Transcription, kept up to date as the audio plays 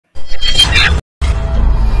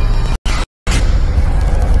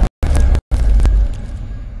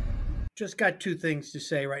just got two things to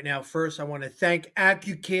say right now. First, I want to thank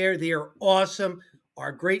Accucare. They are awesome,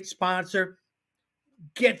 our great sponsor.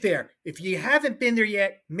 Get there. If you haven't been there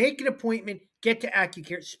yet, make an appointment, get to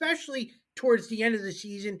Accucare, especially towards the end of the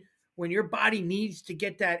season when your body needs to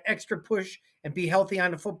get that extra push and be healthy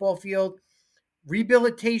on the football field.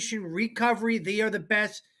 Rehabilitation, recovery, they are the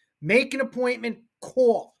best. Make an appointment,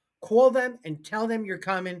 call them and tell them you're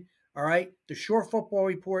coming. All right. The Shore Football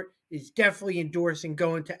Report is definitely endorsing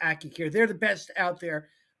going to Accucare. They're the best out there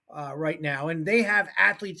right now. And they have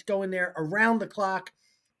athletes going there around the clock,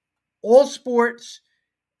 all sports,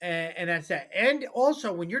 and that's that. And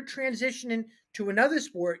also, when you're transitioning to another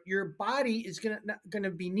sport, your body is gonna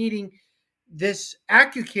be needing this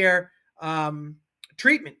Accucare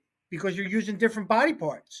treatment because you're using different body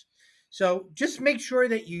parts. So just make sure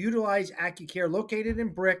that you utilize Accucare, located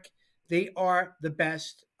in Brick. They are the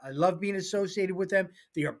best. I love being associated with them.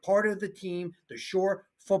 They are part of the team, the Shore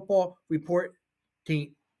Football Report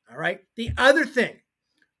team. All right. The other thing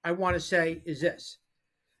I want to say is this: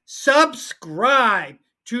 subscribe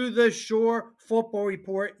to the Shore Football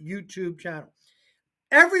Report YouTube channel.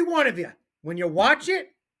 Every one of you, when you watch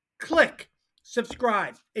it, click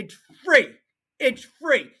subscribe. It's free. It's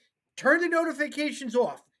free. Turn the notifications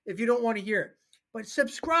off if you don't want to hear it, but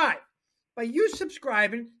subscribe. By you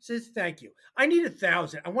subscribing, says thank you. I need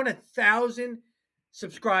 1,000. I want 1,000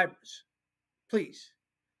 subscribers. Please,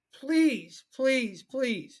 please, please,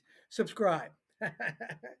 please subscribe.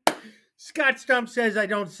 Scott Stump says I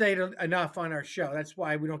don't say it enough on our show. That's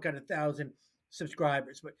why we don't got 1,000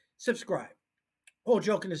 subscribers. But subscribe. All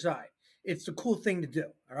joking aside, it's the cool thing to do.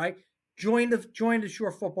 All right. Join the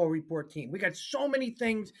Shore Football Report team. We got so many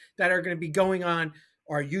things that are going to be going on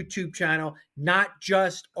our YouTube channel, not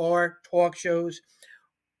just our talk shows.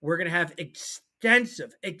 We're going to have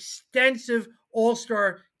extensive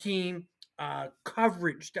all-star team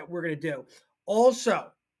coverage that we're going to do.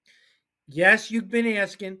 Also, yes, you've been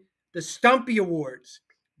asking, the Stumpy Awards,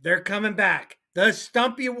 they're coming back. The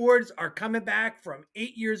Stumpy Awards are coming back from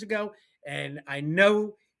 8 years ago, and I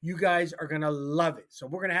know you guys are going to love it. So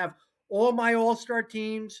we're going to have all my all-star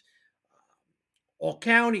teams, all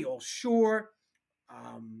county, all shore,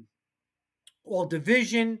 all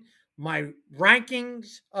division, my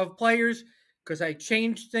rankings of players, because I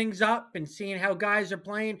changed things up and seeing how guys are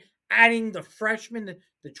playing, adding the freshmen,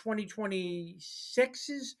 the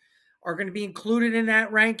 2026s are going to be included in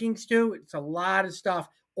that rankings too. It's a lot of stuff,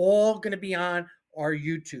 all going to be on our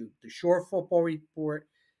YouTube, the Shore Football Report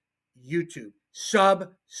YouTube.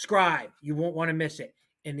 Subscribe. You won't want to miss it.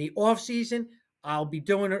 In the off season, I'll be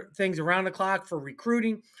doing things around the clock for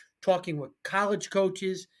recruiting, talking with college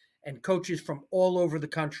coaches and coaches from all over the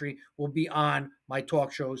country will be on my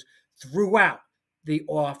talk shows throughout the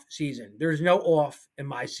off season. There's no off in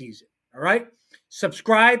my season. All right.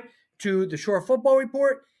 Subscribe to the Shore Football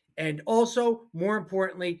Report. And also, more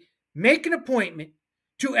importantly, make an appointment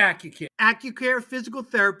to Accucare. Accucare Physical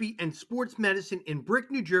Therapy and Sports Medicine in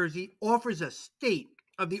Brick, New Jersey offers a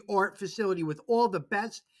state-of-the-art facility with all the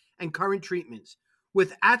best and current treatments.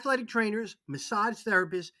 With athletic trainers, massage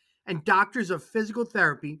therapists, and doctors of physical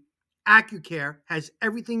therapy, Accucare has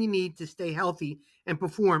everything you need to stay healthy and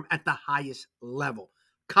perform at the highest level.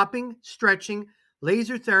 Cupping, stretching,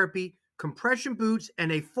 laser therapy, compression boots,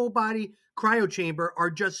 and a full-body cryo chamber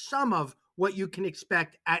are just some of what you can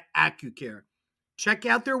expect at Accucare. Check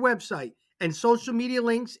out their website and social media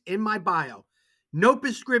links in my bio. No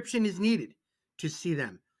prescription is needed to see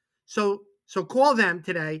them. So call them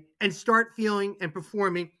today and start feeling and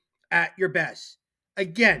performing at your best.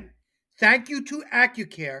 Again, thank you to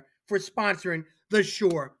Accucare for sponsoring the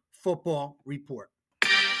Shore Football Report.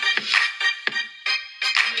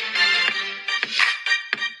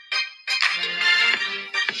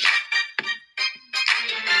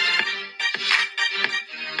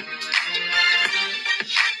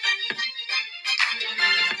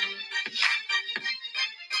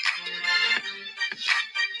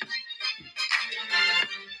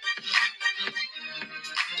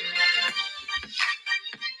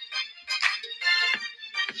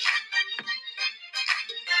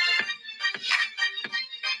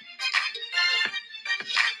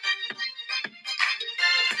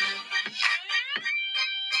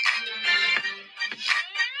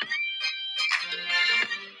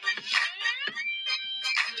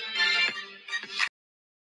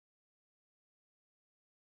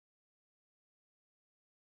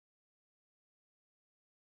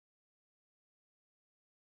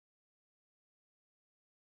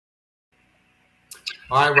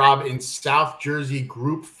 All right, Rob, in South Jersey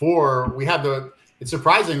Group 4, we have it's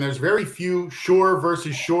surprising. There's very few Shore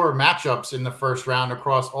versus Shore matchups in the first round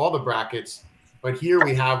across all the brackets. But here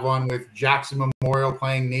we have one with Jackson Memorial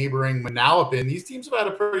playing neighboring Manalapan. These teams have had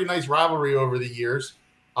a pretty nice rivalry over the years.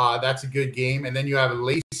 That's a good game. And then you have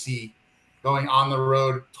Lacey going on the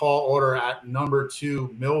road, tall order at number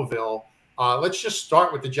 2, Millville. Let's just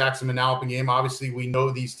start with the Jackson Manalapan game. Obviously, we know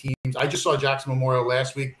these teams. I just saw Jackson Memorial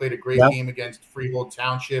last week, played a great game against Freehold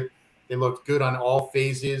Township. They looked good on all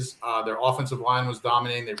phases. Their offensive line was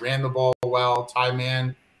dominating. They ran the ball well. Ty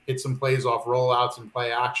Mann hit some plays off rollouts and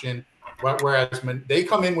play action. Whereas they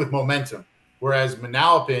come in with momentum, whereas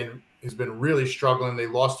Manalapan has been really struggling. They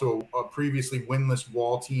lost to a previously winless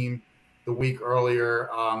Wall team the week earlier.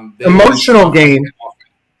 Emotional game.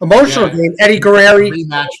 Eddie Guerreri.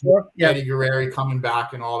 Rematch. Eddie Guerreri coming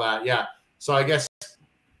back and all that. Yeah. So I guess,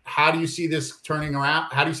 how do you see this turning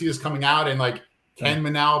around? How do you see this coming out? And like, can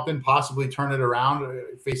Manalapan possibly turn it around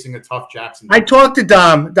facing a tough Jackson? I talked to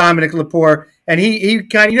Dominic Lepore, and he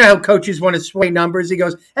kind of, you know how coaches want to sway numbers. He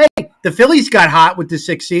goes, "Hey, the Phillies got hot with the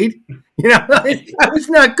 6th seed. You know, that was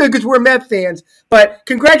not good because we're Met fans. But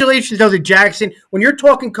congratulations, though, to Jackson. When you're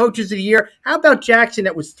talking coaches of the year, how about Jackson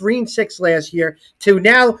that was 3-6 last year to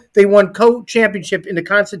now they won co-championship in the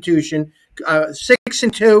Constitution,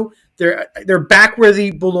 6-2. They're back where they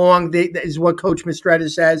belong. Is what Coach Mistretta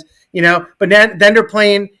says. You know, but then they're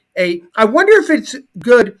playing I wonder if it's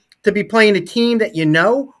good to be playing a team that you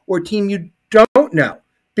know or a team you don't know.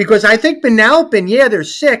 Because I think Manalapan, they're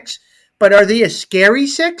 6, but are they a scary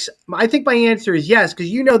 6? I think my answer is yes, because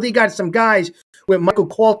you know they got some guys with Michael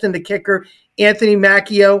Colton, the kicker, Anthony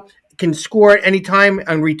Macchio can score at any time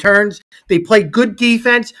on returns. They play good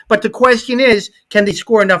defense, but the question is, can they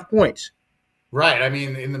score enough points? Right. I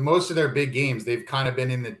mean, in most of their big games, they've kind of been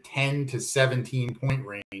in the 10 to 17 point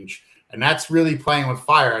range. And that's really playing with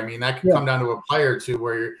fire. I mean, that could come down to a play or two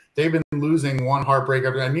where they've been losing one heartbreak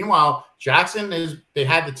after that. Meanwhile, Jackson they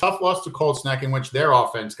had the tough loss to Colts Neck in which their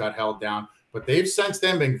offense got held down. But they've since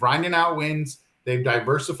then been grinding out wins. They've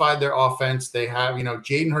diversified their offense. They have,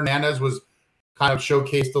 Jaden Hernandez was kind of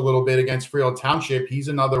showcased a little bit against Freehold Township. He's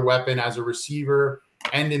another weapon as a receiver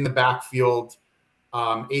and in the backfield.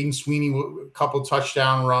 Aiden Sweeney, a couple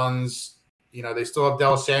touchdown runs. They still have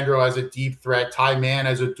D'Alessandro as a deep threat. Ty Mann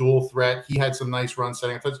as a dual threat. He had some nice run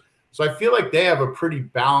setting. So I feel like they have a pretty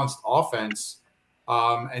balanced offense.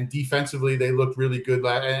 And defensively, they looked really good.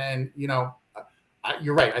 And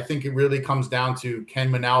you're right. I think it really comes down to, can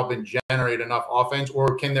Manalapan generate enough offense,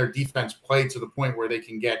 or can their defense play to the point where they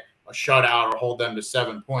can get a shutout or hold them to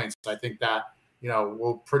 7 points? I think that,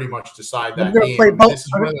 will pretty much decide that game. This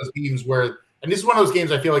is one of those games where – and this is one of those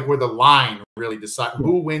games I feel like where the line really decides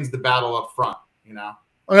who wins the battle up front, I'm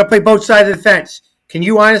going to play both sides of the fence. Can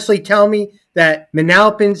you honestly tell me that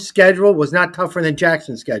Manalapan's schedule was not tougher than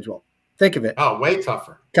Jackson's schedule? Think of it. Oh, way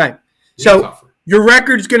tougher. Okay. Your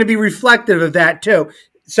record's going to be reflective of that, too.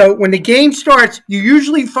 So when the game starts, you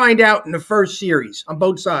usually find out in the first series on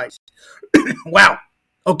both sides. Wow.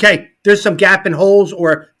 Okay, there's some gap and holes,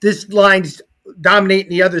 or this line's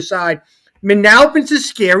dominating the other side. Manalapan's a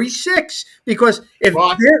scary 6 because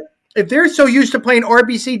if they're so used to playing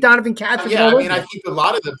RBC, Donovan Catherine. I think a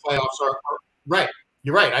lot of the playoffs are right.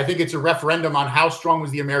 You're right. I think it's a referendum on how strong was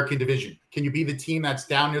the American division. Can you be the team that's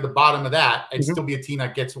down near the bottom of that and still be a team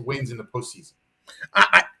that gets wins in the postseason?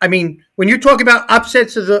 I mean, when you talk about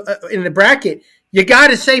upsets in the bracket, you got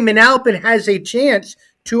to say Manalapan has a chance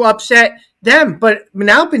to upset them, but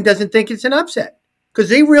Manalapan doesn't think it's an upset because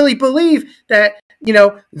they really believe that.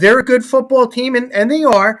 They're a good football team, and they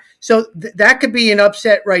are. So that could be an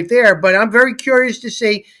upset right there. But I'm very curious to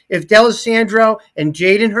see if D'Alessandro and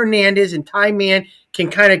Jaden Hernandez and Ty Mann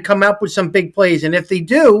can kind of come up with some big plays. And if they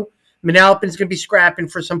do, Manalapan's going to be scrapping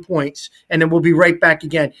for some points, and then we'll be right back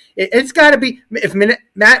again. It's got to be – if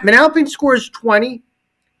Manalapan scores 20,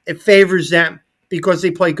 it favors them because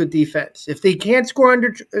they play good defense. If they can't score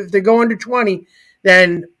if they go under 20,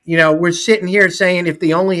 then, we're sitting here saying if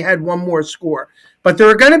they only had one more score. But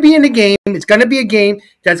they're going to be in the game. It's going to be a game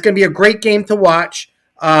that's going to be a great game to watch.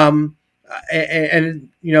 And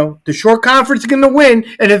the short conference is going to win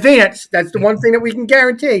and advance. That's the one thing that we can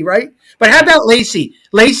guarantee, right? But how about Lacey?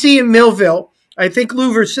 Lacey and Millville. I think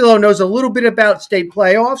Lou Versillo knows a little bit about state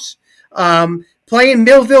playoffs. Playing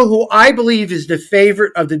Millville, who I believe is the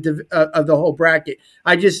favorite of the whole bracket.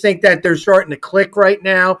 I just think that they're starting to click right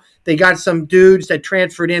now. They got some dudes that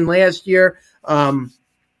transferred in last year.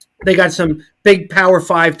 They got some big Power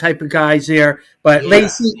 5 type of guys there. But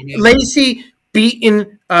Lacey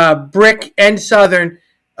beating Brick and Southern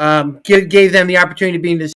gave them the opportunity to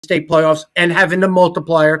be in the state playoffs and having the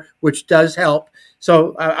multiplier, which does help.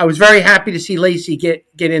 So I was very happy to see Lacey get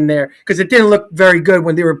in there because it didn't look very good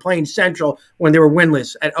when they were playing Central when they were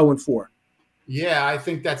winless at 0-4. Yeah, I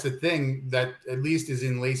think that's a thing that at least is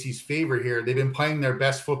in Lacey's favor here. They've been playing their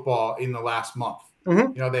best football in the last month.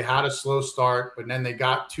 Mm-hmm. You know, they had a slow start, but then they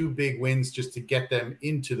got 2 big wins just to get them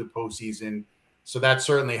into the postseason. So that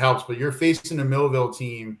certainly helps. But you're facing a Millville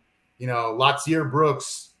team. You know, Latsier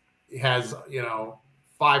Brooks has,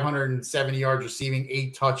 570 yards receiving, 8 Yeah,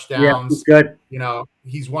 he's touchdowns. good. You know,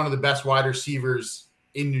 he's one of the best wide receivers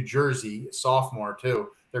in New Jersey, sophomore too.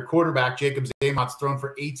 Their quarterback, Jacob Zamont's thrown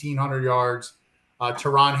for 1,800 yards.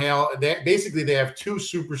 Teron Hale, they have 2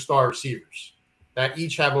 superstar receivers that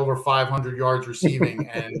each have over 500 yards receiving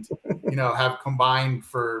and, have combined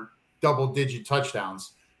for double-digit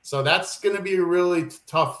touchdowns. So that's going to be really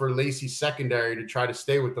tough for Lacey's secondary to try to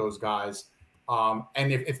stay with those guys.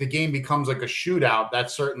 And if the game becomes like a shootout,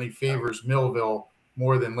 that certainly favors Millville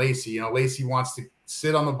more than Lacey. Lacey wants to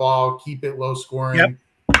sit on the ball, keep it low scoring,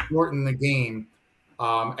 shorten the game.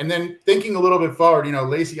 And then thinking a little bit forward,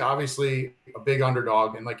 Lacey obviously a big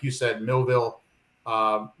underdog. And like you said, Millville,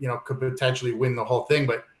 could potentially win the whole thing.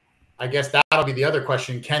 But I guess that'll be the other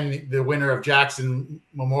question. Can the winner of Jackson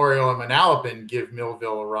Memorial and Manalapan give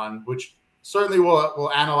Millville a run, which certainly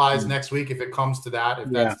we'll analyze next week if it comes to that, if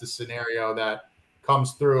that's the scenario that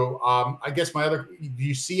comes through. I guess do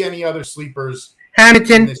you see any other sleepers?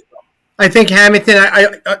 Hamilton. I think Hamilton.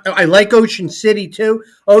 I like Ocean City too.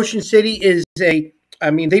 Ocean City is they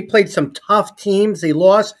played some tough teams. They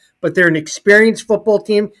lost, but they're an experienced football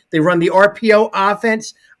team. They run the RPO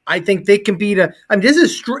offense. I think they can beat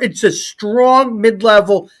it's a strong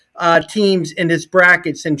mid-level teams in this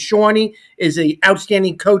brackets. And Shawnee is an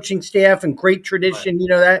outstanding coaching staff and great tradition. Right. You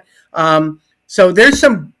know that. So there's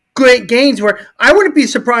some great games where I wouldn't be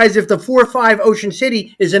surprised if the 4-5 Ocean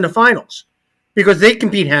City is in the finals because they can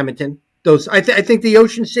beat Hamilton. I think the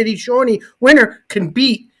Ocean City Shawnee winner can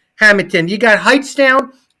beat Hamilton. You got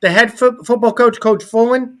Heightstown, the head football coach, Coach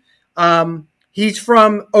Fullen. He's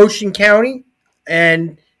from Ocean County,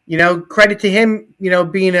 and credit to him,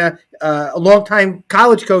 being a longtime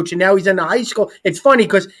college coach, and now he's in the high school. It's funny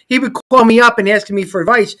because he would call me up and ask me for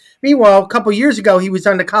advice. Meanwhile, a couple of years ago, he was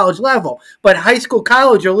on the college level, but high school,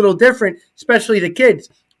 college are a little different, especially the kids.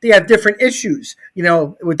 They have different issues,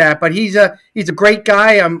 with that. But he's a great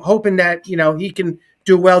guy. I'm hoping that he can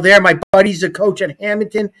do well there. My buddy's a coach at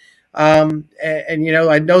Hamilton, and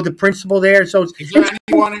I know the principal there. So is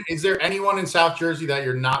there anyone in South Jersey that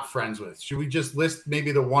you're not friends with? Should we just list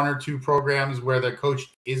maybe the 1 or 2 programs where the coach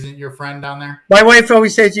isn't your friend down there? My wife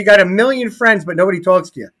always says you got a million friends, but nobody talks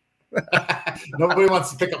to you. Nobody wants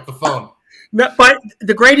to pick up the phone. No, but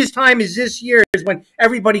the greatest time is this year is when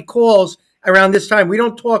everybody calls around this time. We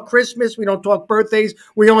don't talk Christmas. We don't talk birthdays.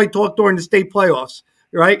 We only talk during the state playoffs,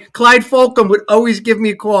 right? Clyde Folcom would always give me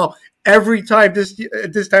a call every time this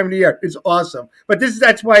time of the year. It's awesome. But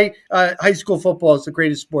that's why high school football is the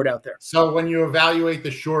greatest sport out there. So when you evaluate the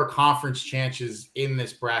Shore Conference chances in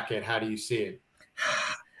this bracket, how do you see it?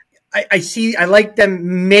 I like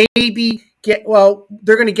them maybe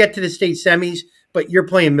they're going to get to the state semis, but you're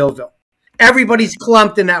playing Millville. Everybody's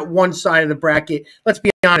clumped in that one side of the bracket. Let's be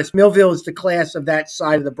honest. Millville is the class of that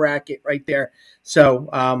side of the bracket right there. So,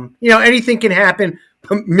 anything can happen.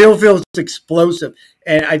 Millville's explosive,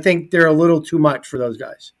 and I think they're a little too much for those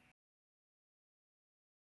guys.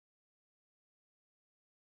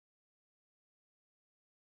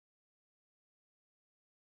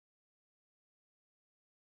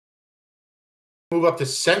 Move up to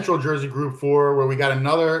Central Jersey Group 4, where we got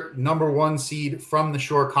another number 1 seed from the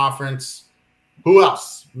Shore Conference. Who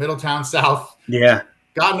else? Middletown South. Yeah.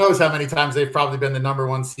 God knows how many times they've probably been the number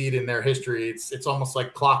 1 seed in their history. It's almost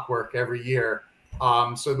like clockwork every year.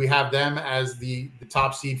 So we have them as the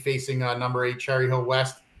top seed facing number 8 Cherry Hill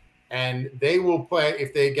West. And they will play,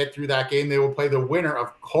 if they get through that game, they will play the winner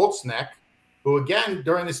of Colts Neck, who again,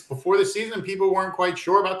 before the season, people weren't quite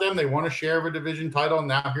sure about them. They won a share of a division title.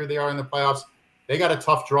 Now here they are in the playoffs. They got a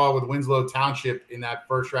tough draw with Winslow Township in that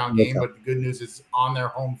first round game, but the good news is on their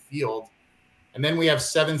home field. And then we have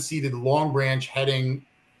 7-seeded Long Branch heading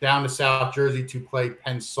down to South Jersey to play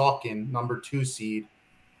Pennsauken, number 2 seed.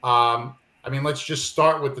 Let's just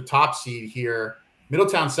start with the top seed here.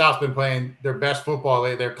 Middletown South's been playing their best football.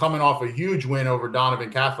 They're coming off a huge win over Donovan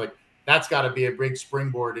Catholic. That's got to be a big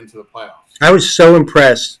springboard into the playoffs. I was so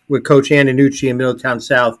impressed with Coach Antonucci in Middletown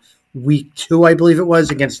South. Week 2, I believe it was,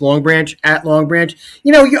 against Long Branch, at Long Branch.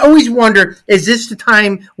 You always wonder, is this the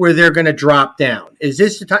time where they're going to drop down? Is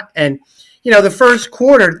this the time? And, the first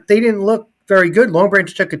quarter, they didn't look very good. Long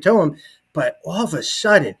Branch took it to him, but all of a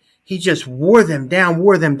sudden, he just wore them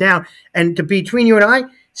down. And between you and I,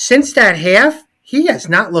 since that half, he has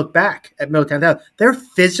not looked back at Middletown. They're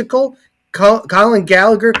physical. Colin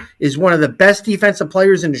Gallagher is one of the best defensive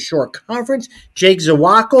players in the Shore Conference. Jake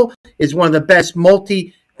Zawackel is one of the best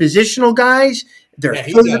multi-positional guys. Yeah,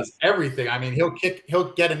 he does everything. I mean, he'll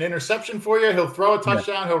get an interception for you. He'll throw a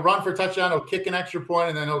touchdown. He'll run for a touchdown. He'll kick an extra point,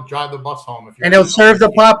 and then he'll drive the bus home. And he'll serve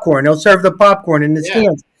the popcorn. He'll serve the popcorn in the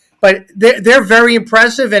stands. But they're very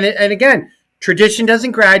impressive. And again, tradition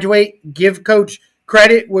doesn't graduate. Give Coach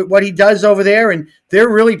credit with what he does over there, and they're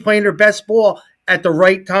really playing their best ball at the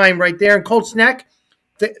right time right there. And Colts Neck,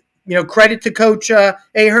 credit to Coach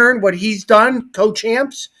Ahern, what he's done. Coach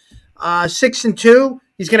Hamps, 6-2.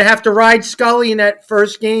 He's going to have to ride Scully in that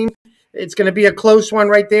first game. It's going to be a close one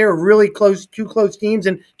right there, really close, two close teams.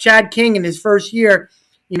 And Chad King in his first year,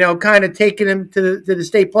 kind of taking him to the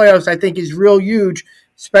state playoffs, I think is real huge,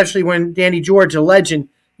 especially when Danny George, a legend,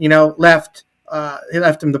 left. He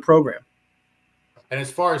left him the program. And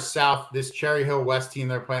as far as South, this Cherry Hill West team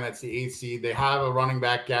they're playing, that's the 8th seed. They have a running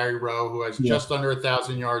back, Gary Rowe, who has just under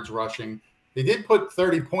 1,000 yards rushing. They did put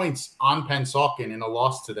 30 points on Pennsauken in a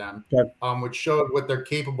loss to them, which showed what they're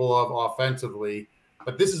capable of offensively.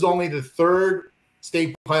 But this is only the 3rd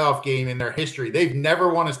state playoff game in their history. They've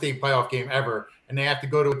never won a state playoff game ever, and they have to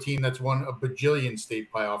go to a team that's won a bajillion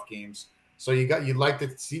state playoff games. So you'd like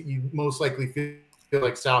to see, you most likely feel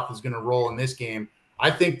like South is going to roll in this game. I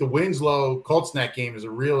think the Winslow Colts Neck game is a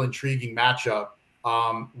real intriguing matchup.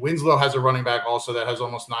 Winslow has a running back also that has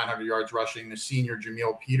almost 900 yards rushing, the senior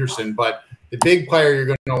Jameel Peterson. But the big player you're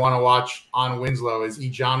going to want to watch on Winslow is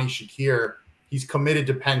Ejani Shakir. He's committed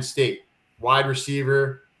to Penn State. Wide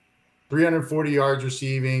receiver, 340 yards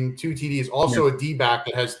receiving, 2 TDs, also a D-back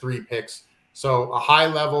that has 3 picks. So a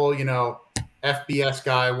high-level, FBS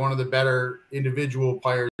guy, one of the better individual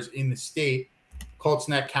players in the state. Colts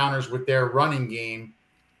Neck counters with their running game.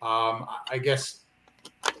 I guess,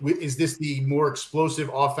 is this the more explosive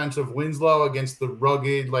offensive Winslow against the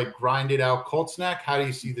rugged, grinded-out Colts Neck? How do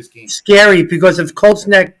you see this game? Scary, because if Colts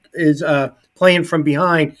Neck is playing from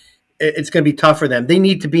behind, it's going to be tough for them. They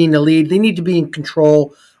need to be in the lead. They need to be in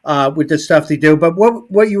control with the stuff they do. But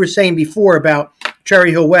what you were saying before about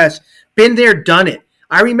Cherry Hill West, been there, done it.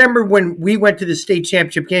 I remember when we went to the state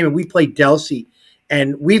championship game and we played Delsey,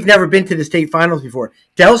 and we've never been to the state finals before.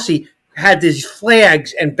 Delsey had these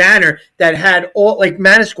flags and banner that had all, like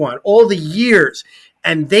Manasquan, all the years,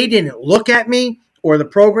 and they didn't look at me or the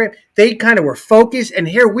program. They kind of were focused, and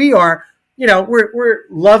here we are. We're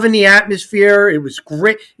loving the atmosphere. It was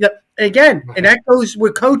great. Again, and that goes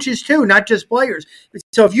with coaches too, not just players.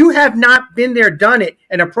 So if you have not been there, done it,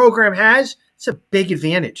 and a program has, it's a big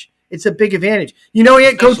advantage. It's a big advantage.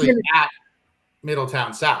 Especially at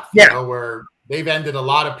Middletown South, where they've ended a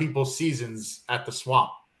lot of people's seasons at the Swamp.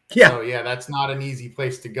 Yeah. So, that's not an easy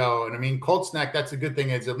place to go. And, I mean, Colts Neck, that's a good thing,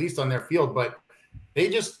 is at least on their field. But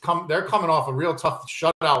they're coming off a real tough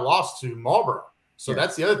shutout loss to Marlboro. So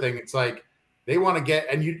that's the other thing. It's like they want to get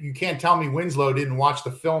 – and you can't tell me Winslow didn't watch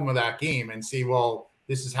the film of that game and see, well,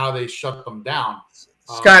 this is how they shut them down.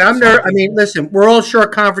 Scott, listen, we're all Shore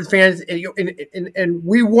Conference fans, and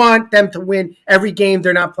we want them to win every game.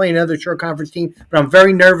 They're not playing another Shore Conference team, but I'm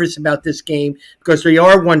very nervous about this game because they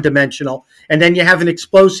are one-dimensional. And then you have an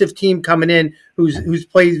explosive team coming in who's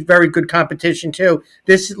played very good competition too.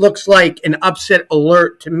 This looks like an upset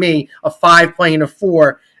alert to me, a 5 playing a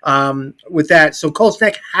 4 with that. So Colts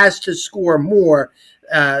Neck has to score more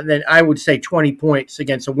than, I would say, 20 points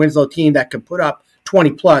against a Winslow team that can put up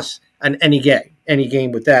 20-plus on any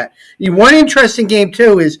game with that. One interesting game,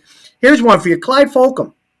 too, is here's one for you. Clyde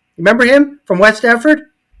Folcom. Remember him from West Efford?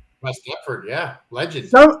 West Efford, yeah. Legend.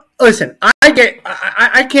 So, listen,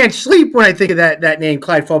 I can't sleep when I think of that name,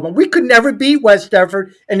 Clyde Folcom. We could never beat West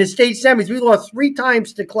Efford in the state semis. We lost 3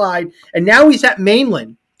 times to Clyde, and now he's at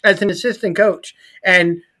Mainland as an assistant coach.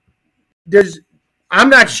 And I'm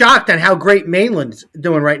not shocked on how great Mainland's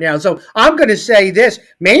doing right now. So I'm going to say this.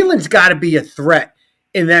 Mainland's got to be a threat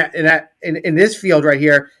in this field right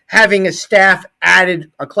here, having a staff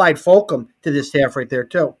added a Clyde Folcom to this staff right there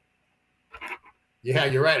too. Yeah,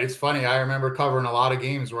 you're right. It's funny. I remember covering a lot of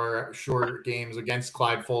games short games against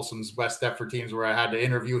Clyde Folsom's West Effort teams where I had to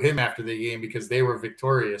interview him after the game because they were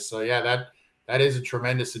victorious. So yeah, that is a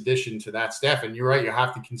tremendous addition to that staff. And you're right. You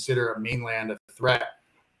have to consider a Mainland a threat.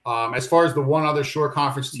 As far as the one other Shore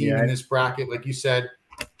Conference team in this bracket, like you said,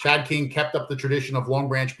 Chad King kept up the tradition of Long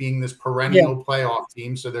Branch being this perennial playoff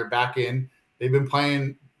team, so they're back in. They've been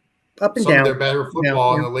playing up and some down. of their better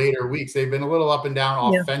football in the later weeks. They've been a little up and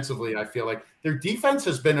down offensively, I feel like. Their defense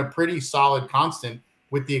has been a pretty solid constant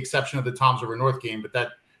with the exception of the Toms River North game, but that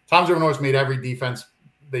Toms River North made every defense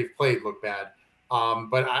they've played look bad.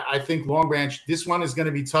 But I think Long Branch, this one is going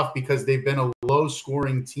to be tough because they've been a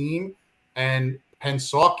low-scoring team, and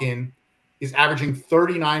Pennsauken is averaging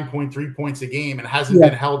 39.3 points a game and hasn't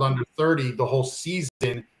been held under 30 the whole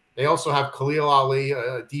season. They also have Khalil Ali,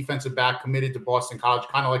 a defensive back committed to Boston College,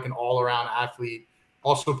 kind of like an all-around athlete.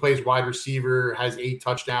 Also plays wide receiver, has 8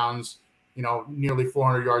 touchdowns, nearly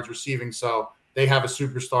 400 yards receiving. So they have a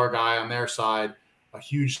superstar guy on their side, a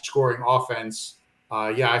huge scoring offense.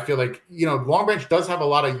 I feel like, Long Branch does have a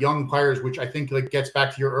lot of young players, which I think gets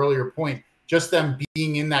back to your earlier point. Just them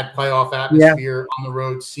being in that playoff atmosphere on the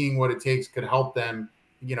road, seeing what it takes could help them,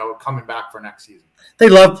 coming back for next season. They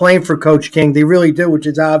love playing for Coach King. They really do, which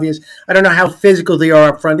is obvious. I don't know how physical they are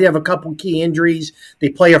up front. They have a couple key injuries. They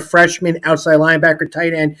play a freshman outside linebacker,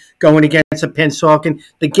 tight end, going against a Pensauken.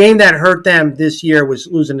 The game that hurt them this year was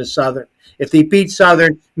losing to Southern. If they beat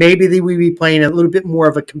Southern, maybe they would be playing a little bit more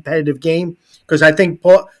of a competitive game, because I think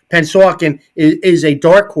Pensauken is a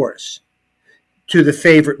dark horse to the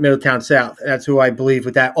favorite Middletown South. That's who I believe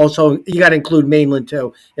with that. Also, you got to include Mainland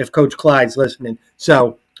too, if Coach Clyde's listening.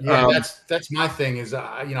 So that's my thing is,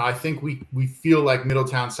 I think we feel like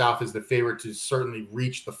Middletown South is the favorite to certainly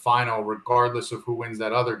reach the final, regardless of who wins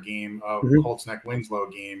that other game, Colts Neck Winslow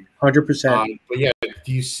game. 100%. But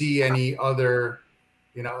do you see any other,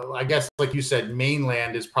 I guess like you said,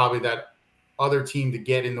 Mainland is probably that other team to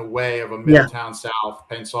get in the way of a Middletown South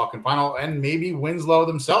Pensauken final, and maybe Winslow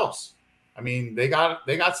themselves. I mean, they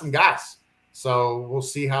got some guys, so we'll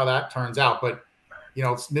see how that turns out. But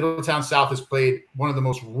Middletown South has played one of the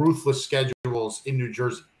most ruthless schedules in New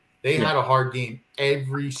Jersey. They had a hard game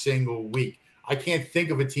every single week. I can't think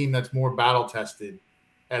of a team that's more battle tested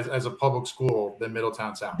as a public school than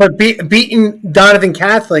Middletown South. But beating Donovan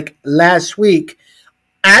Catholic last week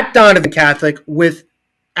at Donovan Catholic with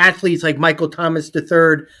athletes like Michael Thomas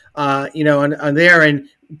III, on there, and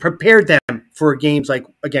prepared them for games like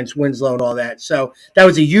against Winslow and all that. So that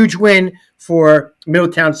was a huge win for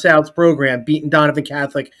Middletown South's program, beating Donovan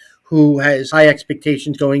Catholic, who has high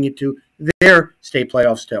expectations going into their state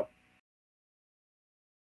playoffs too.